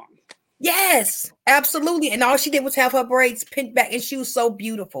icon. Yes, absolutely. And all she did was have her braids pinned back, and she was so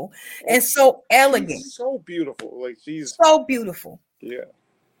beautiful and so elegant. So beautiful. Like she's so beautiful. Yeah.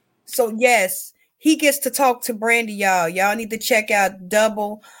 So yes, he gets to talk to Brandy, y'all. Y'all need to check out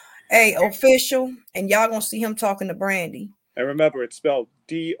Double A Official, and y'all gonna see him talking to Brandy. And remember, it's spelled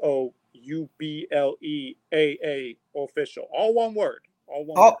DOUBLEAA Official. All one word. All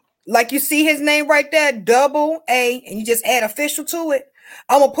one word. Like you see his name right there, Double A, and you just add official to it.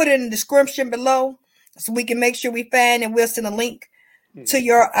 I'm gonna put it in the description below so we can make sure we find, and we'll send a link to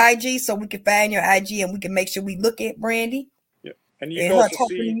your IG so we can find your IG and we can make sure we look at Brandy. Yeah, and you can also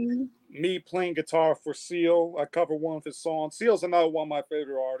see me playing guitar for Seal. I cover one of his songs. Seal's another one of my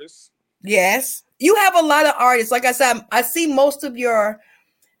favorite artists. Yes, you have a lot of artists. Like I said, I see most of your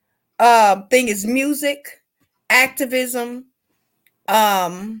thing is music, activism,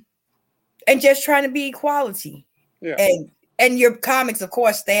 and just trying to be equality. Yeah. And your comics, of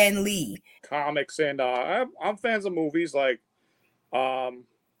course, Stan Lee. Comics, and I'm fans of movies. Like, there's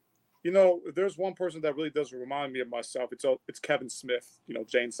one person that really does remind me of myself. It's Kevin Smith.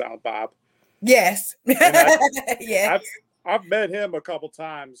 Jane Silent Bob. Yes. Yes. I've met him a couple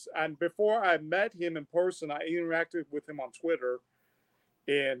times, and before I met him in person, I interacted with him on Twitter,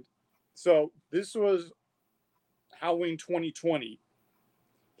 and so this was Halloween 2020.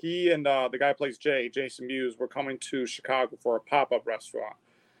 He and the guy who plays Jason Mewes, were coming to Chicago for a pop-up restaurant.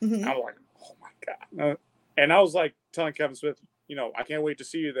 Mm-hmm. I'm like, oh my God. And I was like telling Kevin Smith, I can't wait to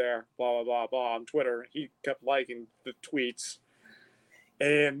see you there, blah, blah, blah, blah, on Twitter. He kept liking the tweets.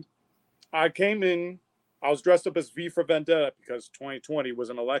 And I came in, I was dressed up as V for Vendetta because 2020 was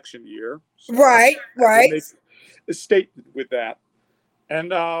an election year. So right. A statement with that. And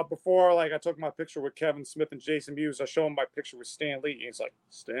before, I took my picture with Kevin Smith and Jason Mewes, I showed him my picture with Stan Lee. And he's like,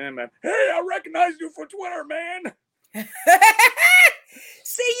 Stan, man, hey, I recognize you for Twitter, man.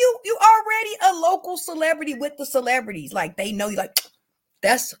 See, you already a local celebrity with the celebrities. Like, they know you. Like,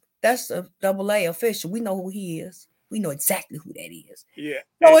 that's a Double A Official. We know who he is. We know exactly who that is. Yeah.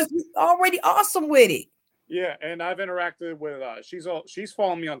 So it's already awesome with it. Yeah, and I've interacted with she's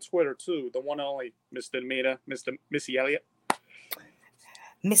following me on Twitter too. The one and only Missy Elliott.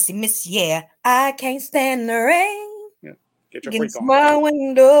 Missy, yeah, I can't stand the rain. Yeah, get your freak on. My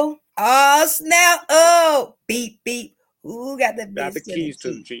window. Oh, snap. Oh, beep, beep. Who got the keys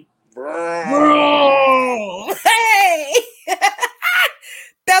to the Jeep? Hey!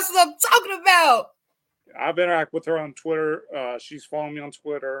 That's what I'm talking about. I've interacted with her on Twitter. She's following me on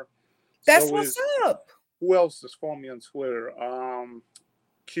Twitter. That's what's up. Who else is following me on Twitter?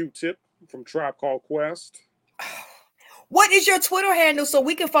 Q-Tip from Tribe Called Quest. What is your Twitter handle so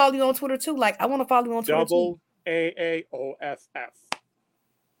we can follow you on Twitter too? Like, I want to follow you on Twitter too. AAOFF.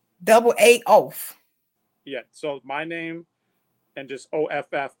 Double A off. Yeah, so my name and just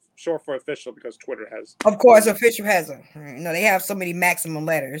OFF, short for official, because Twitter has. Of course, official has they have so many maximum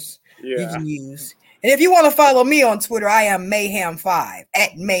letters you can use. And if you want to follow me on Twitter, I am Mayhem5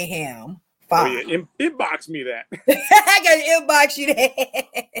 at Mayhem5. Oh, yeah. Inbox me that. I got to inbox you that.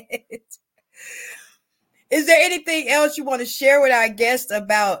 Is there anything else you want to share with our guests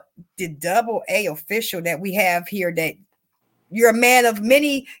about the Double A Official that we have here? That you're a man of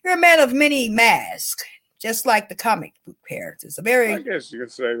many masks, just like the comic book characters. I guess you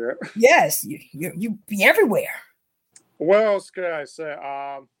could say that. Yes, you be everywhere. What else could I say?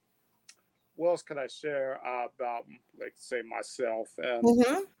 What else could I share about, say, myself and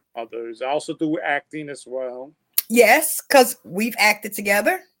others? I also do acting as well. Yes, because we've acted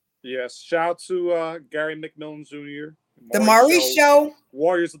together. Yes. Shout out to Gary McMillan Jr. The Maurice Show.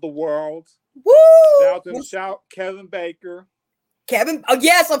 Warriors of the World. Woo! Shout out to him. Shout Kevin Baker. Oh,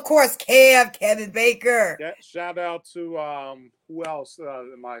 yes, of course. Kevin Baker. Yeah, shout out to who else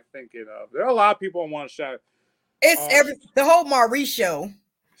am I thinking of? There are a lot of people I want to shout. It's the whole Maurice Show.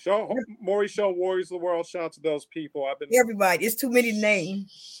 Maurice Show, Warriors of the World. Shout out to those people. I've been everybody. It's too many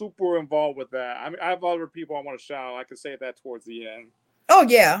names. Super involved with that. I mean, I have other people I want to shout out. I can say that towards the end. Oh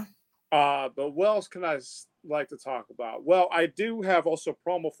yeah. But what else can I like to talk about? Well, I do have also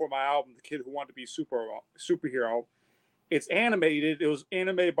promo for my album, The Kid Who Wanted to Be Superhero. It's animated. It was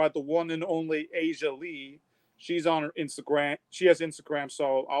animated by the one and only Asia Lee. She's on her Instagram. She has Instagram,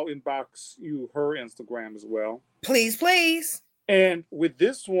 so I'll inbox you her Instagram as well. Please. And with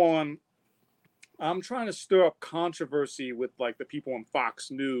this one, I'm trying to stir up controversy with like the people on Fox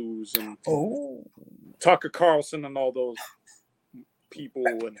News and Tucker Carlson and all those people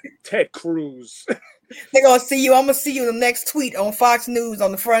and Ted Cruz. They're gonna see you. I'm gonna see you in the next tweet on Fox News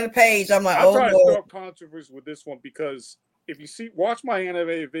on the front of the page. I'm like, I'm trying to stir up controversy with this one because if you watch my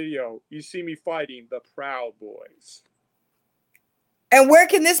animated video, you see me fighting the Proud Boys. And where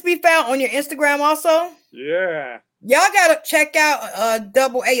can this be found? On your Instagram also? Yeah. Y'all gotta check out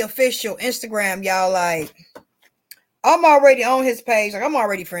Double A Official Instagram. Y'all, like, I'm already on his page. Like, I'm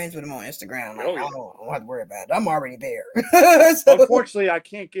already friends with him on Instagram. Like, I don't have to worry about it. I'm already there. So, unfortunately, I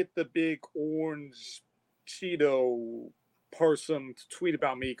can't get the big orange Cheeto person to tweet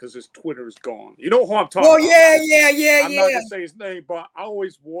about me because his Twitter is gone. You know who I'm talking about? Yeah. I'm not gonna say his name, but I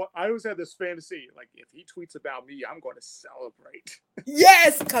always had this fantasy, like, if he tweets about me, I'm going to celebrate.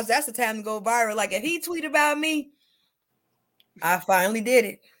 Yes, because that's the time to go viral. Like, if he tweet about me, I finally did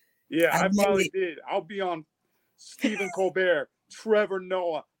it. Yeah, I finally did. I'll be on Stephen Colbert, Trevor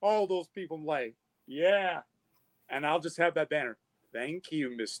Noah, all those people. I'm like, yeah. And I'll just have that banner. Thank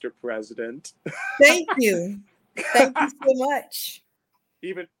you, Mr. President. Thank you. Thank you so much.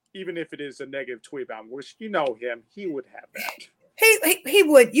 Even if it is a negative tweet about him, which you know him, he would have He that.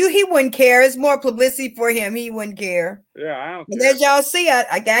 would. He wouldn't care. It's more publicity for him. He wouldn't care. Yeah, I don't care. As y'all see,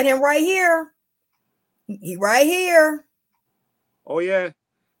 I got him right here. He right here. Oh yeah.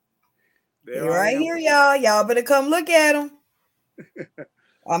 He right here, y'all. Y'all better come look at him.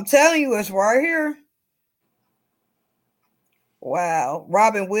 I'm telling you, it's right here. Wow.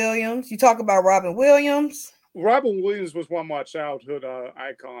 Robin Williams. You talk about Robin Williams. Robin Williams was one of my childhood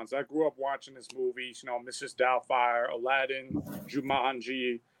icons. I grew up watching his movies, you know, Mrs. Doubtfire, Aladdin,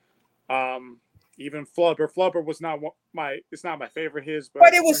 Jumanji, even Flubber. Flubber was not my favorite his,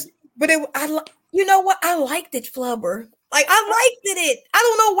 you know what? I liked it, Flubber. Like, I liked it. I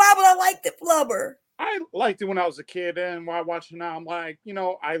don't know why, but I liked it, Flubber. I liked it when I was a kid, and while watching now, I'm like, you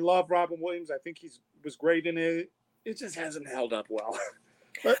know, I love Robin Williams. I think he was great in it. It just hasn't held up well.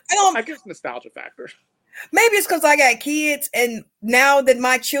 But I guess nostalgia factor. Maybe it's because I got kids, and now that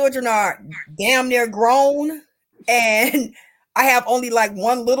my children are damn near grown, and I have only like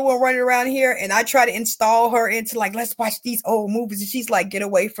one little one running around here, and I try to install her into like, let's watch these old movies, and she's like, get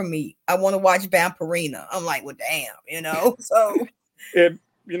away from me. I want to watch Vampirina. I'm like, well, damn, you know. So, and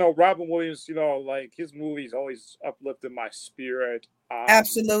you know, Robin Williams, you know, like his movies always uplifted my spirit.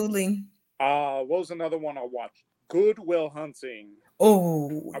 Absolutely. What was another one I watched? Good Will Hunting.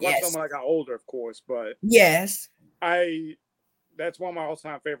 Oh, I watched them when I got older, of course, but yes, that's one of my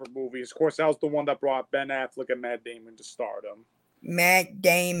all-time favorite movies. Of course, that was the one that brought Ben Affleck and Matt Damon to stardom. Matt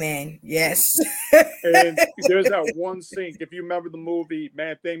Damon, yes. And there's that one scene. If you remember the movie,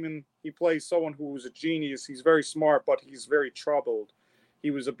 Matt Damon, he plays someone who was a genius. He's very smart, but he's very troubled. He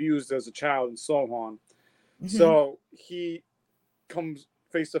was abused as a child and so on. Mm-hmm. So he comes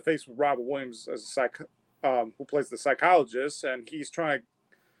face to face with Robin Williams as who plays the psychologist, and he's trying to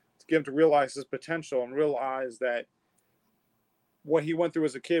get him to realize his potential and realize that what he went through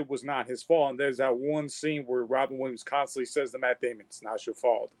as a kid was not his fault. And there's that one scene where Robin Williams constantly says to Matt Damon, "It's not your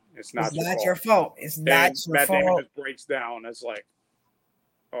fault. It's not your fault. It's not your Matt fault." Damon just breaks down. It's like,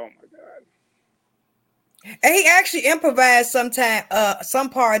 oh my god. And he actually improvised some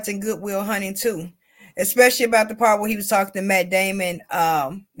parts in Good Will Hunting too, especially about the part where he was talking to Matt Damon.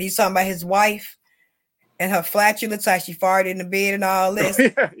 He's talking about his wife and her flatulence, how she farted in the bed and all this.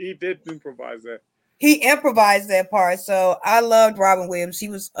 Yeah, he did improvise that. He improvised that part. So I loved Robin Williams. He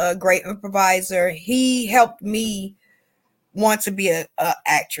was a great improviser. He helped me want to be a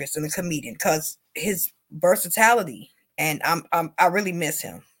actress and a comedian because his versatility, and I really miss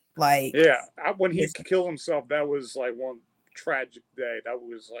him. Like, yeah, when he killed himself, that was like one tragic day. That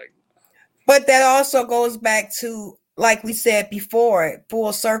was like, but that also goes back to, like we said before,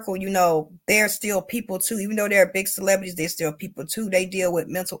 full circle, you know, they're still people too. Even though they're big celebrities, they're still people too. They deal with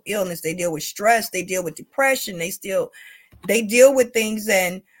mental illness. They deal with stress. They deal with depression. They deal with things,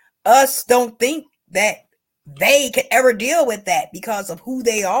 and us don't think that they can ever deal with that because of who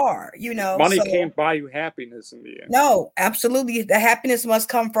they are, you know. Money can't buy you happiness in the end. No, absolutely. The happiness must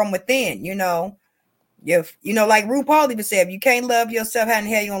come from within, you know. If you know, like RuPaul even said, if you can't love yourself, how in the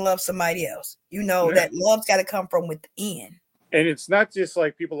hell you gonna love somebody else? You know, that love's got to come from within. And it's not just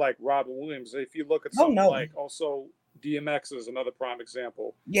like people like Robin Williams. If you look at something like also DMX is another prime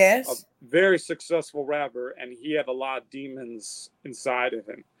example. Yes, a very successful rapper, and he had a lot of demons inside of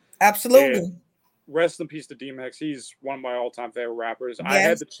him. Absolutely. And rest in peace to DMX. He's one of my all-time favorite rappers. Yes. I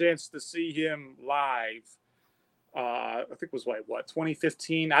had the chance to see him live. I think it was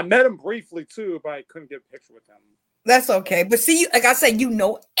 2015. I met him briefly too, but I couldn't get a picture with him. That's okay. But see, like I said,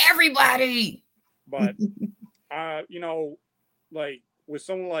 everybody. But like with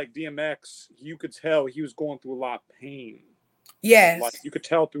someone like DMX, you could tell he was going through a lot of pain. Yes. Like you could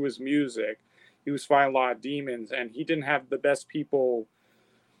tell through his music, he was fighting a lot of demons, and he didn't have the best people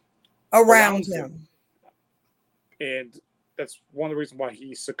around him. And that's one of the reasons why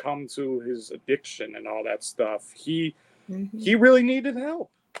he succumbed to his addiction and all that stuff. He really needed help.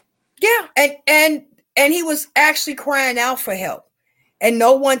 Yeah, and he was actually crying out for help, and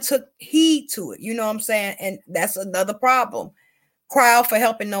no one took heed to it. You know what I'm saying? And that's another problem. Cry out for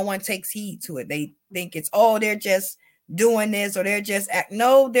help and no one takes heed to it. They think it's, they're just doing this, or they're just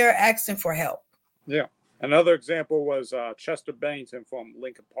they're asking for help. Yeah. Another example was Chester Bennington from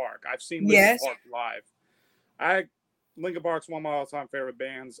Linkin Park. I've seen Linkin Park live. Linkin Park's one of my all-time favorite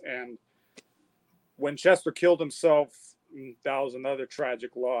bands, and when Chester killed himself, that was another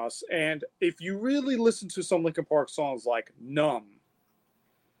tragic loss. And if you really listen to some Linkin Park songs like Numb,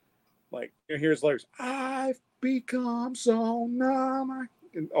 like here's lyrics, I've become so numb,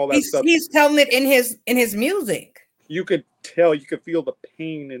 and all that stuff. He's telling it in his music. You could tell, you could feel the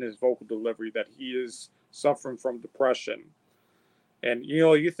pain in his vocal delivery that he is suffering from depression. And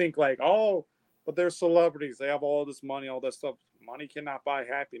you think like, but they're celebrities, they have all this money, all that stuff. Money cannot buy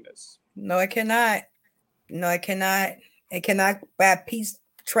happiness. No, it cannot. No, it cannot. It cannot buy peace,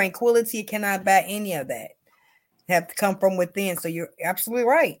 tranquility. It cannot buy any of that. It have to come from within. So you're absolutely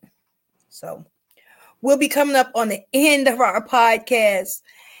right. So we'll be coming up on the end of our podcast.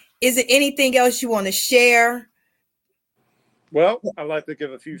 Is there anything else you want to share? Well, I'd like to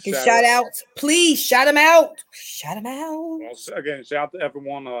give a few shout outs. Please shout them out. Shout them out. Well, again, shout out to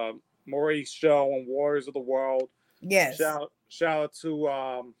everyone. Maurice Show on Warriors of the World. Yes. Shout out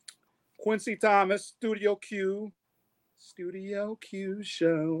to Quincy Thomas, Studio Q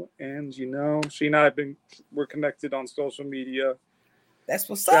Show. And she and I we're connected on social media. That's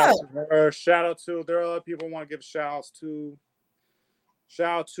what's up. Shout out to, there are other people I want to give shout outs to.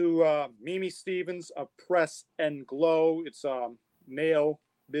 Shout out to Mimi Stevens of Press and Glow. It's nail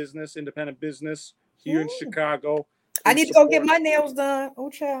business, independent business here in Chicago. I need to go get my nails done. Oh,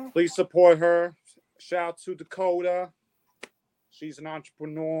 child. Please support her. Shout out to Dakota. She's an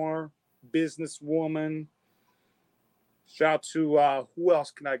entrepreneur, businesswoman. Shout out to, who else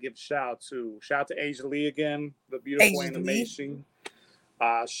can I give shout out to? Shout out to Asia Lee again, the beautiful animation.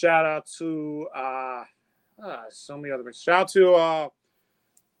 Shout out to so many other. Shout out to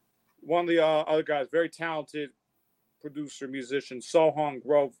one of the other guys, very talented producer, musician, Sohang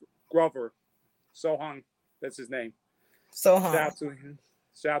Grover. Sohang, that's his name. Sohang.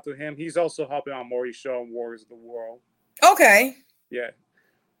 Shout out to him. He's also helping on Maury's show and Warriors of the World. Okay. Yeah.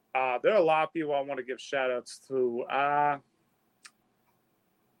 There are a lot of people I want to give shout outs to.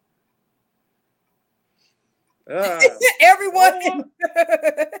 Everyone.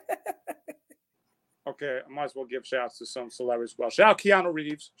 Okay, I might as well give shout outs to some celebrities as well. Shout out Keanu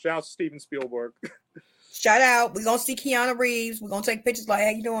Reeves. Shout out Steven Spielberg. Shout out. We're going to see Keanu Reeves. We're going to take pictures like, how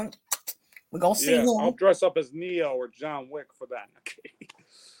you doing? We're going to see him. I'll dress up as Neo or John Wick for that. Okay.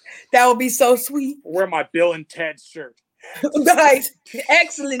 That would be so sweet. I'll wear my Bill and Ted shirt. Nice.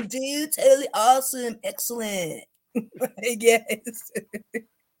 Excellent, dude. Totally awesome. Excellent. Yes.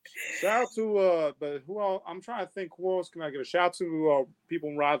 Shout out to but who else? I'm trying to think who else can I give a shout out to people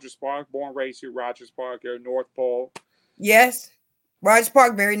in Rogers Park, born and raised here, Rogers Park, here, North Pole. Yes. Rogers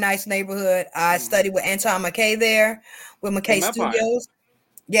Park, very nice neighborhood. I studied with Anton McKay there, with McKay Studios.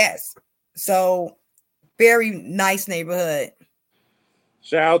 Yes. So very nice neighborhood.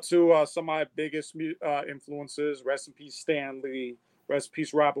 Shout out to some of my biggest influences. Rest in peace, Stan Lee. Rest in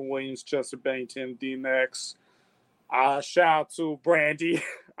peace, Robin Williams, Chester Bennington, DMX. Shout out to Brandy.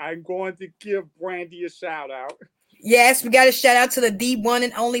 I'm going to give Brandy a shout out. Yes, we got to shout out to the one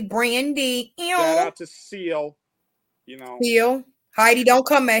and only Brandy. Shout out to Seal. Seal. Heidi, don't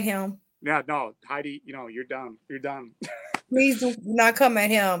come at him. Yeah, no, Heidi, you're done. You're done. Please do not come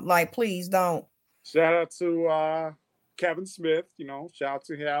at him. Like, please don't. Shout out to Kevin Smith. Shout out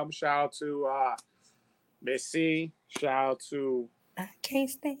to him. Shout out to Missy. Shout out to I Can't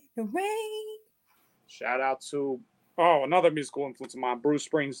Stand the Rain. Shout out to another musical influence of mine, Bruce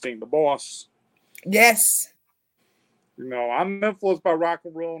Springsteen, the boss. Yes. I'm influenced by rock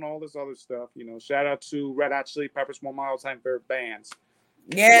and roll and all this other stuff. Shout out to Red Hot Chili Peppers, one of my all-time favorite bands.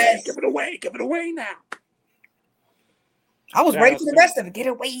 Yes. Give it away now. I was ready for the rest of it. Give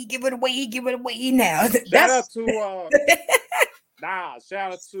it away now.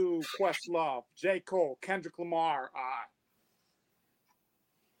 Shout out to Questlove, J. Cole, Kendrick Lamar,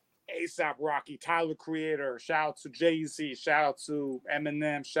 A$AP Rocky, Tyler Creator. Shout out to Jay-Z. Shout out to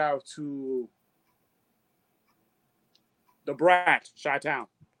Eminem. Shout out to The Brat, Chi-Town.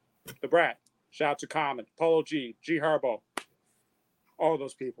 The Brat. Shout out to Common, Polo G, G Herbo. All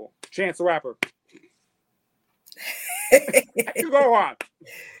those people. Chance the Rapper. You go on.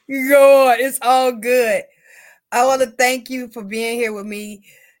 You go on. It's all good. I want to thank you for being here with me.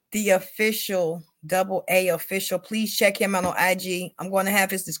 The official, Double A official. Please check him out on IG. I'm going to have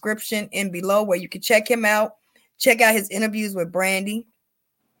his description in below where you can check him out. Check out his interviews with Brandy.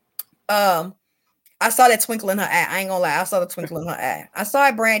 I saw that twinkle in her eye. I ain't gonna lie. I saw the twinkle in her eye. I saw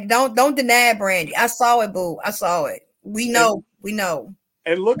it, Brandy. Don't deny it, Brandy. I saw it, boo. I saw it. We know.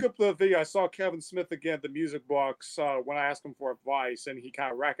 And look up the video. I saw Kevin Smith again at the Music Box when I asked him for advice, and he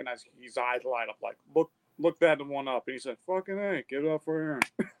kind of recognized his eyes light up like, look that one up. And he said, fucking hey, get it up for here.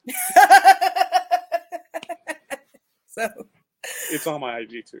 So it's on my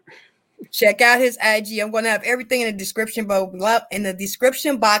IG too. Check out his IG. I'm going to have everything in the description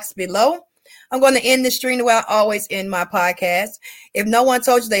box below. I'm going to end the stream the way I always end my podcast. If no one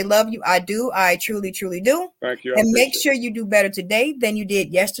told you they love you, I do. I truly, truly do. Thank you. And make sure you do better today than you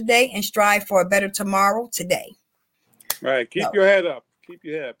did yesterday and strive for a better tomorrow today. All right. Keep your head up. Keep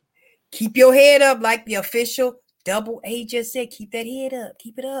your head. Keep your head up like the official Double A just said. Keep that head up.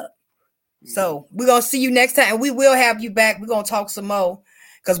 Keep it up. So we're going to see you next time. And we will have you back. We're going to talk some more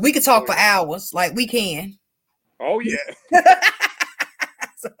because we can talk for hours like we can. Oh, yeah.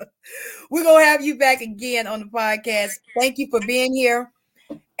 So, we're going to have you back again on the podcast. Thank you for being here.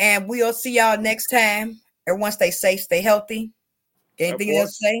 And we'll see y'all next time. Everyone stay safe, stay healthy. Anything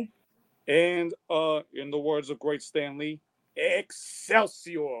else to say? And in the words of great Stan Lee,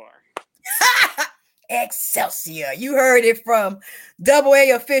 Excelsior. Excelsior. You heard it from Double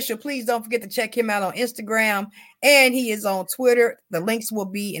A official. Please don't forget to check him out on Instagram. And he is on Twitter. The links will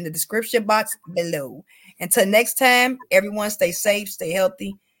be in the description box below. Until next time, everyone stay safe, stay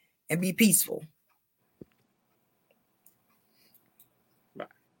healthy, and be peaceful.